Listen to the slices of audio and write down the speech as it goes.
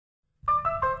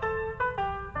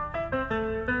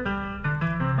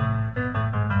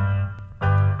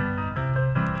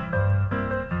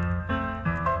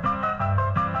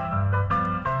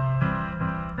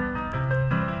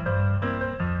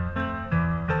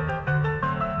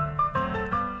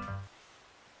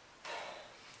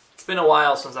been a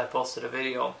while since I posted a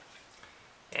video,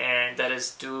 and that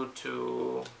is due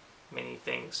to many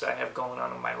things I have going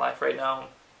on in my life right now.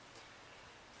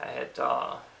 I had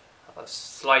a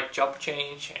slight job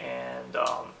change, and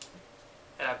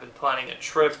I've been planning a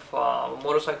trip, a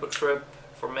motorcycle trip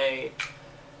for May.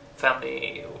 With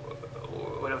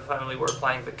a family, we're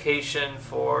planning vacation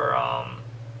for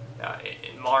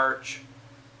in March.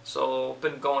 So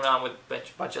been going on with a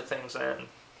bunch of things, and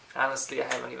honestly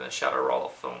I haven't even shot a roll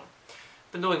of film.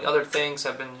 Been doing other things.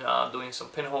 I've been doing some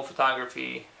pinhole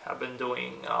photography. I've been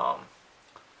doing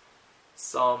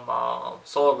some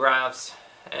solographs,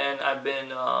 and I've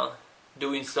been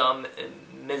doing some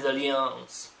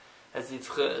mésalliances, as they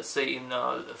say in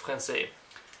Français,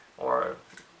 or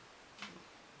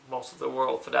most of the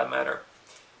world for that matter.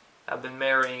 I've been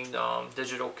marrying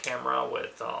digital camera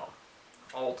with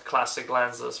old classic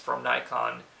lenses from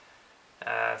Nikon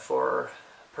for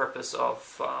purpose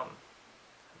of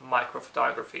micro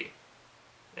photography.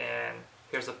 And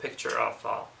here's a picture of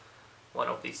one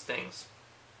of these things.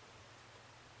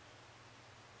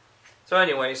 So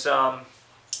anyways, about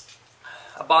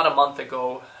a month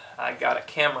ago I got a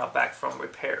camera back from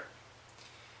repair,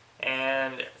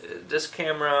 and this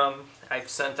camera I've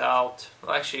sent out.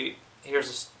 Well, actually,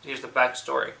 here's the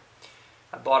backstory.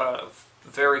 I bought a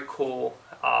very cool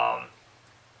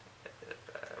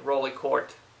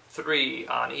Rolleicord 3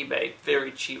 on eBay,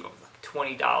 very cheap, like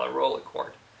 $20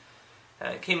 Rolleicord.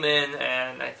 And it came in,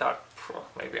 and I thought,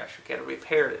 maybe I should get it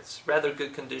repaired. It's rather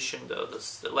good condition, though.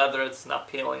 The leather, it's not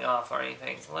peeling off or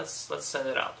anything. Let's send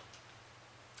it out.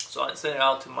 So I sent it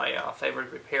out to my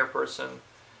favorite repair person,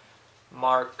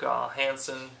 Mark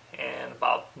Hansen, and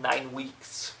about 9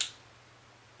 weeks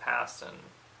passed, and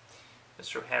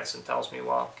Mr. Hansen tells me,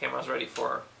 well, camera's ready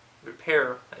for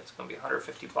repair. It's going to be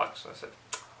 $150 bucks. So I said,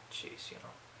 jeez, you know,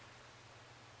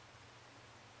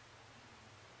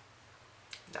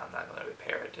 no, I'm not going to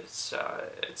repair it. It's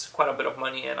quite a bit of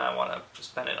money, and I want to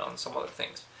spend it on some other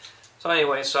things. So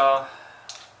anyway,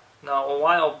 now a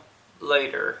while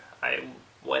later, I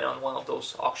went on one of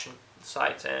those auction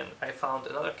sites, and I found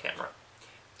another camera.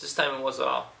 This time it was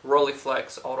a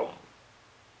Rolleiflex Automat.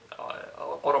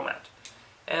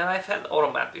 And I've had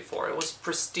Automat before. It was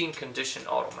pristine condition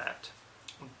Automat.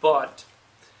 But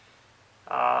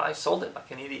I sold it like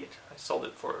an idiot. I sold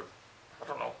it for, I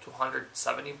don't know,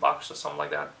 270 bucks or something like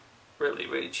that. Really,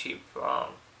 really cheap for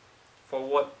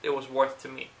what it was worth to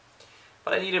me.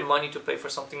 But I needed money to pay for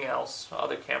something else,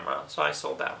 other camera, so I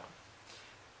sold that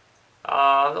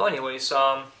one. Anyways,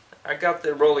 I got the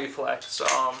Rolleiflex,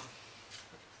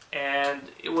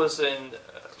 and it was in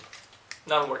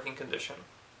non-working condition.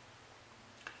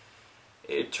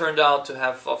 It turned out to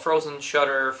have a frozen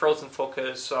shutter, frozen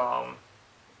focus,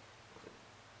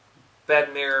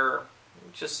 bad mirror,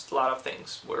 just a lot of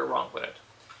things were wrong with it.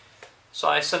 So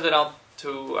I sent it out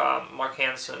to Mark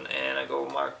Hansen, and I go,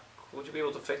 Mark, would you be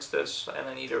able to fix this? And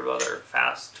I need it rather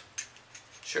fast.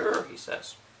 Sure, he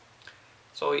says.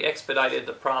 So he expedited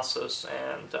the process,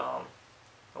 and a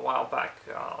while back,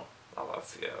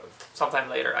 sometime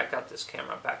later, I got this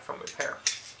camera back from repair.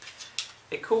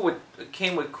 It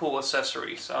came with cool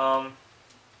accessories.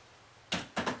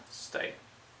 Stay.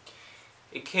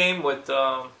 It came with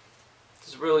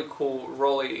this really cool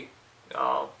Rolly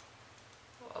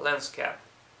lens cap.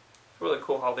 It's really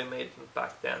cool how they made it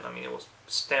back then. I mean, it was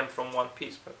stamped from one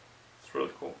piece, but it's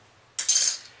really cool.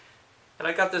 And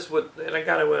I got it with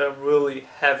a really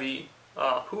heavy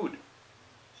hood.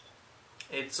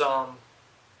 It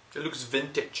looks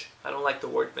vintage. I don't like the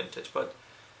word vintage, but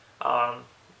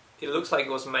it looks like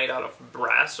it was made out of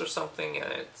brass or something,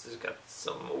 and it's got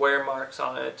some wear marks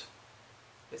on it.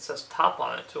 It says top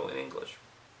on it too in English.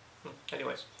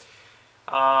 Anyways,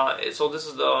 so this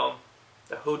is the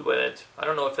hood with it. I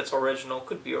don't know if it's original.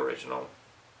 Could be original.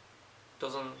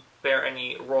 Doesn't bear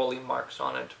any Rolly marks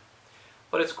on it.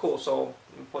 But it's cool, so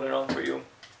let me put it on for you.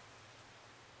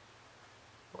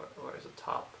 Where is the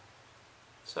top?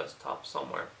 It says top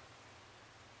somewhere.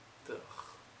 Ugh.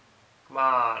 Come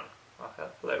on. Okay,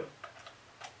 hello.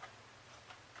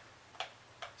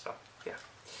 So, yeah.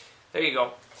 There you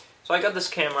go. So I got this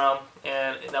camera,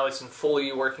 and now it's in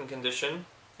fully working condition,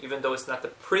 even though it's not the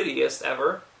prettiest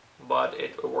ever, but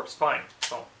it works fine.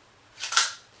 So.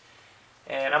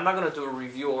 And I'm not going to do a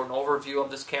review or an overview of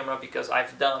this camera because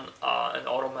I've done an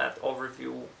Automat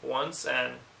overview once,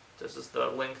 and this is the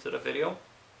link to the video.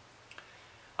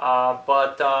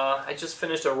 But I just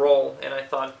finished a roll, and I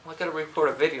thought, well, I got to record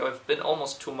a video. It's been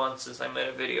almost 2 months since I made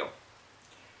a video.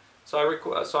 So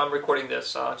I'm recording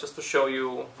this just to show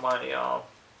you my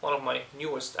one of my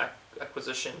newest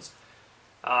acquisitions.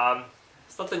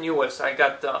 It's not the newest. I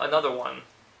got another one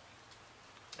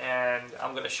and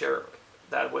I'm gonna share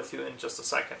that with you in just a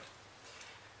second.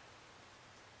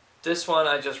 This one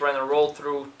I just ran a roll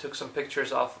through, took some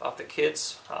pictures of the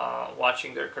kids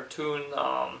watching their cartoon,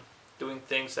 doing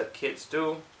things that kids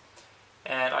do,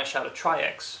 and I shot a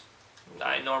Tri-X.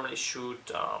 I normally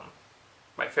shoot,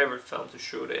 my favorite film to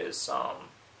shoot is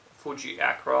Fuji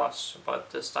Across, but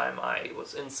this time I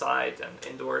was inside and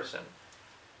indoors, and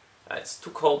it's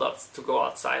too cold up to go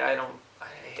outside. I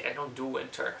don't do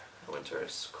winter. Winter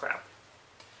is crap.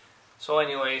 So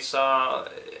anyways,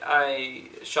 I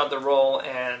shot the roll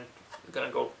and I'm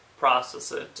gonna go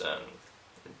process it, and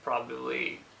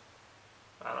probably,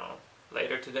 I don't know,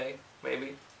 later today,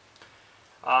 maybe.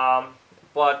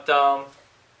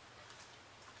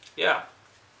 Yeah,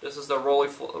 this is the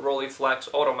Rolleiflex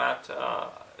Automat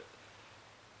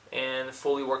in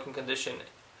fully working condition.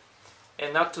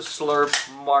 And not to slurp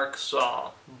Mark's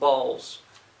balls,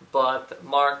 but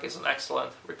Mark is an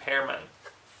excellent repairman,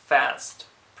 fast,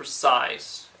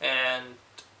 precise, and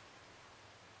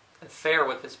fair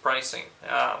with his pricing.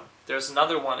 There's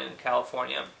another one in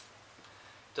California,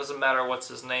 doesn't matter what's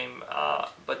his name,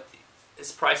 but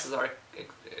his prices are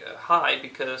high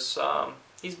because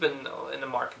he's been in the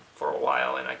market for a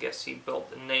while, and I guess he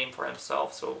built a name for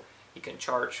himself so he can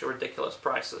charge ridiculous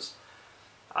prices.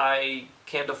 I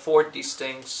can't afford these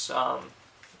things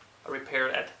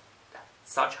repaired at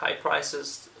such high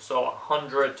prices, so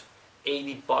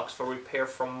 $180 for repair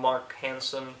from Mark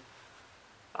Hansen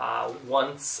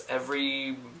once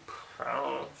every, I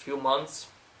don't know, few months.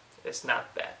 It's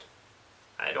not bad.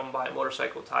 I don't buy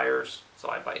motorcycle tires, so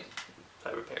I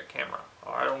repair a camera.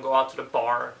 Or I don't go out to the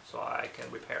bar, so I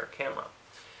can repair a camera.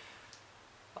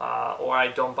 Or I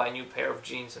don't buy a new pair of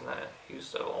jeans and I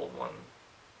use the old one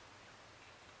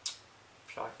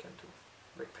shotgun to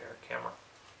repair a camera.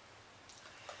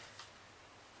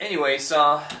 Anyways,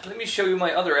 let me show you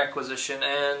my other acquisition,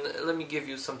 and let me give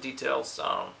you some details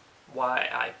why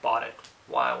I bought it,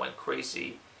 why I went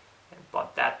crazy and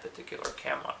bought that particular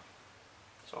camera.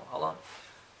 So hold on.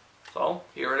 So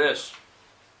here it is.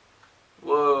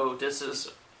 Whoa, this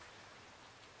is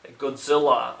a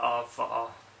Godzilla of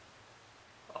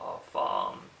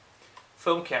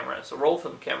film cameras, roll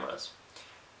film cameras.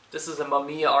 This is a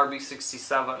Mamiya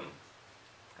RB67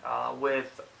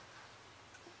 with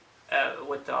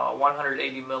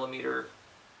 180mm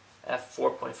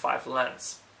f4.5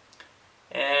 lens,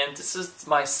 and this is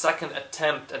my second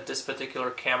attempt at this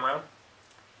particular camera.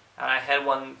 And I had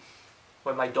one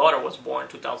when my daughter was born in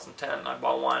 2010. I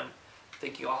bought one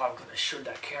thinking, oh, I'm gonna shoot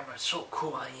that camera, it's so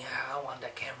cool, yeah, I want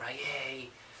that camera, yay.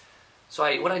 So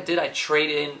what I did, I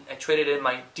traded in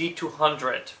my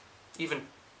D200, even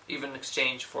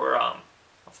exchange for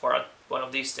one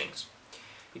of these things.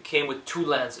 It came with two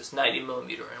lenses, 90mm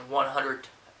and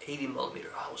 180mm.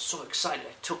 I was so excited.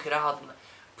 I took it out and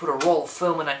put a roll of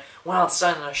film, and I went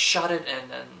outside and I shot it,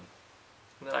 and then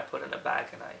I put it in a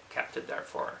bag and I kept it there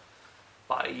for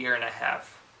about a year and a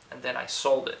half, and then I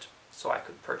sold it so I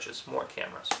could purchase more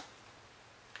cameras.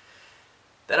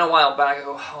 Then a while back I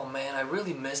go, oh man, I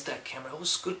really missed that camera. It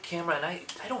was a good camera, and I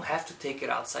don't have to take it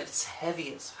outside. It's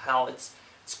heavy as hell. It's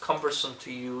cumbersome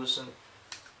to use, and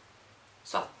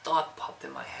so a thought popped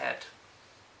in my head.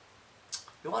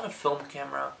 You want a film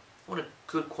camera, you want a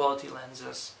good quality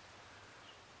lenses,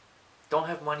 don't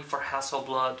have money for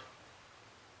Hasselblad,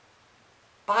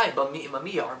 buy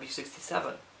Mamiya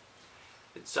RB67.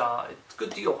 It's a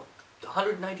good deal.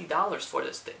 $190 for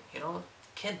this thing, you know,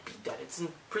 can't beat that. It's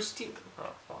in pristine,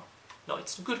 no,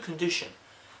 it's in good condition.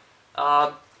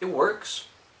 It works.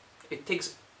 It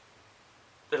takes,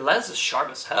 the lens is sharp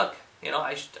as heck. You know,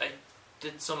 I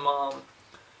did some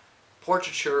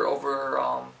portraiture over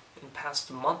in the past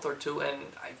month or two,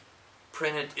 and I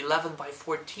printed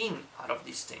 11x14 out of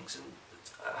these things, and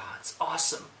it's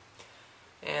awesome.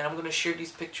 And I'm gonna share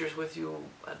these pictures with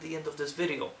you at the end of this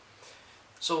video.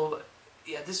 So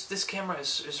yeah, this camera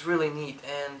is really neat,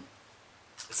 and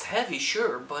it's heavy,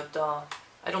 sure, but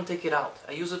I don't take it out.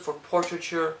 I use it for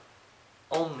portraiture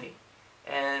only,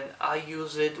 and I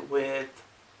use it with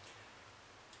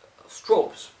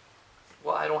strobes.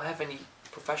 Well, I don't have any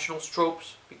professional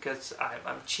strobes because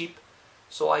I'm cheap,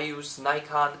 so I use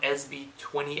Nikon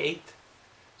SB28.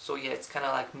 So yeah, it's kind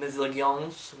of like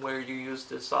Mésalliance, where you use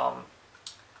this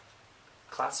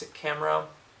classic camera,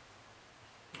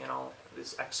 you know,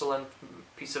 this excellent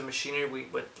piece of machinery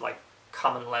with like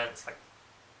common lens, like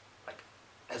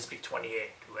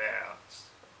SB28, well, it's,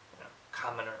 you know,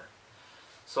 commoner.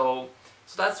 So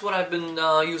that's what I've been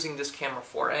using this camera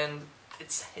for, and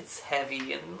it's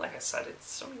heavy, and like I said,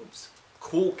 it's a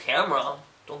cool camera.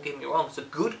 Don't get me wrong, it's a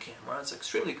good camera. It's an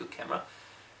extremely good camera.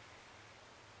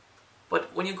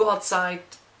 But when you go outside,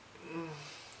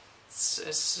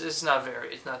 it's not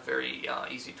very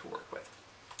easy to work with.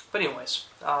 But anyways,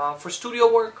 for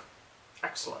studio work,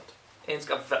 excellent. And it's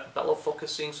got bellow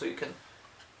focusing, so you can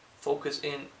focus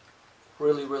in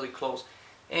really close.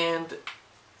 And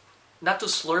not to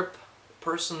slurp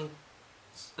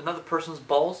another person's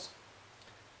balls,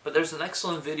 but there's an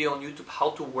excellent video on YouTube how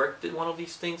to work one of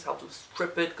these things, how to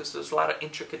strip it, because there's a lot of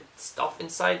intricate stuff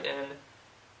inside, and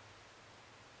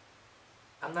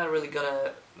I'm not really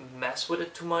gonna mess with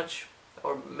it too much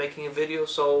or making a video.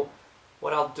 So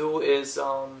what I'll do is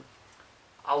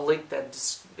I'll link that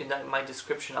in my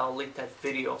description. I'll link that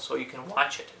video so you can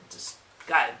watch it. And this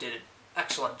guy did an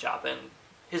excellent job, and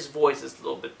his voice is a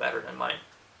little bit better than mine.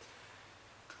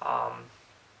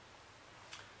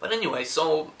 But anyway,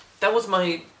 so that was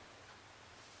my...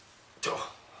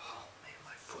 Oh man,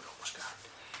 my foot almost got it.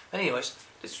 But anyways,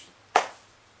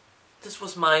 this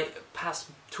was my past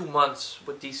 2 months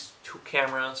with these two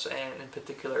cameras, and in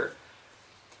particular.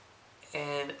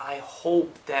 And I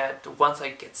hope that once I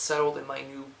get settled in my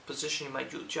new position, in my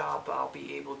new job, I'll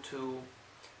be able to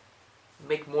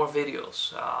make more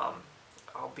videos.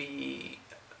 I'll be,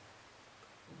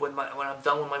 when I'm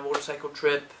done with my motorcycle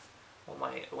trip,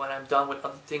 when I'm done with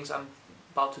other things I'm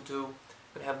about to do, I'm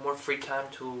gonna have more free time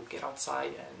to get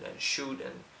outside and shoot.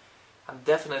 And I'm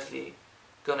definitely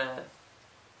gonna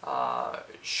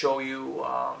show you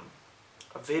a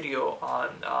video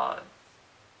on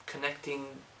connecting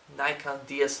Nikon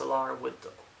DSLR with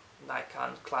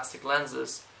Nikon classic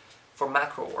lenses for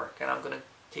macro work, and I'm gonna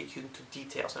take you into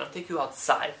details, and I'll take you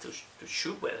outside to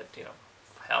shoot with it. You know,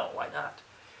 hell, why not?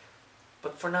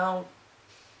 But for now,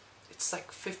 it's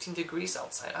like 15 degrees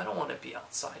outside. I don't want to be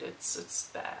outside. It's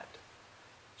bad.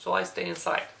 So I stay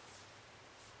inside.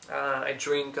 I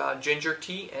drink ginger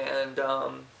tea and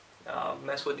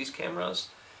mess with these cameras.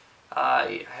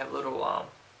 I have a little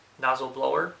nozzle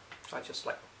blower, so I just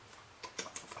like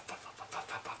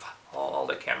all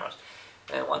the cameras.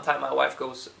 And one time my wife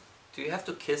goes, "Do you have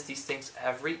to kiss these things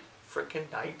every freaking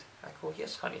night?" I go,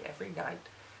 "Yes, honey, every night.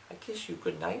 I kiss you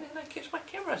good night, and I kiss my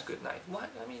cameras good night." What?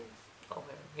 I mean, oh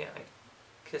man, yeah, I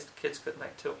kissed kids good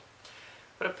night too.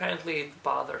 But apparently it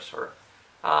bothers her.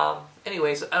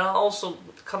 Anyways, and also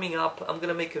coming up, I'm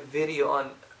gonna make a video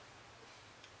on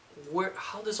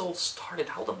how this all started,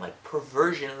 how my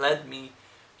perversion led me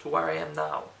to where I am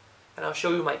now, and I'll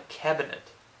show you my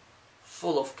cabinet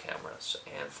full of cameras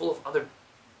and full of other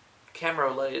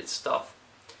camera-related stuff.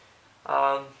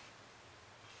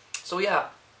 So yeah,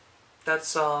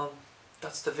 that's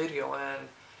the video, and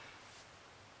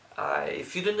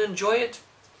if you didn't enjoy it,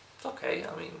 it's okay.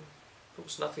 I mean, there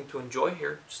was nothing to enjoy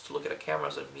here, just to look at the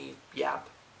cameras and me yap.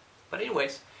 But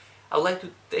anyways, I'd like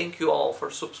to thank you all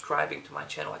for subscribing to my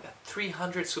channel. I got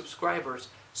 300 subscribers,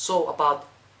 so about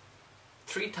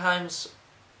 3 times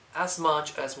as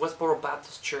much as Westboro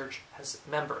Baptist Church has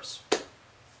members.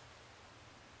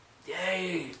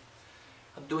 Yay!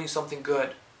 I'm doing something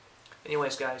good.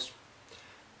 Anyways, guys,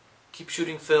 keep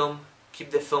shooting film,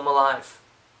 keep the film alive,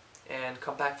 and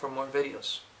come back for more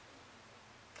videos.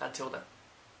 Until then.